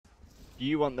Do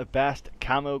you want the best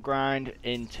camo grind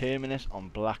in Terminus on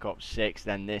Black Ops 6?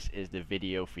 Then this is the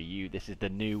video for you. This is the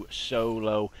new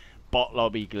solo bot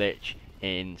lobby glitch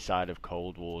inside of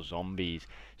Cold War Zombies.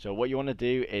 So what you want to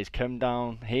do is come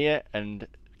down here and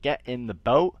get in the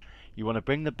boat. You want to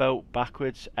bring the boat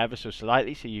backwards ever so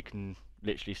slightly so you can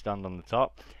literally stand on the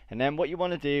top. And then what you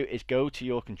want to do is go to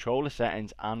your controller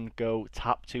settings and go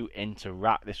tap to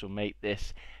interact. This will make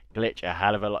this glitch a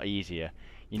hell of a lot easier.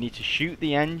 You need to shoot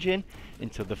the engine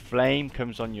until the flame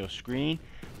comes on your screen.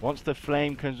 Once the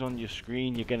flame comes on your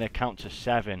screen, you're going to count to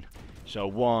 7. So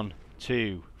 1,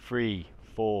 2, 3,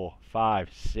 4, 5,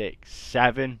 6,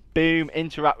 7. Boom,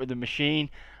 interact with the machine,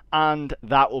 and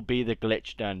that will be the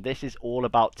glitch done. This is all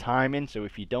about timing, so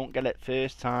if you don't get it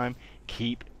first time,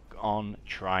 keep on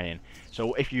trying.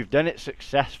 So if you've done it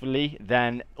successfully,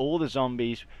 then all the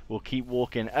zombies will keep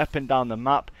walking up and down the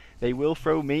map. They will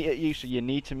throw meat at you, so you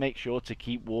need to make sure to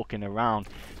keep walking around,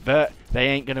 but they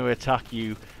ain't going to attack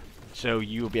you, so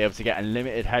you will be able to get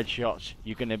unlimited headshots.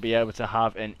 You're going to be able to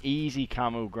have an easy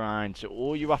camo grind. So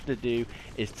all you have to do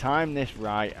is time this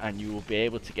right and you will be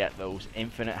able to get those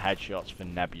infinite headshots for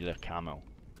Nebula camo.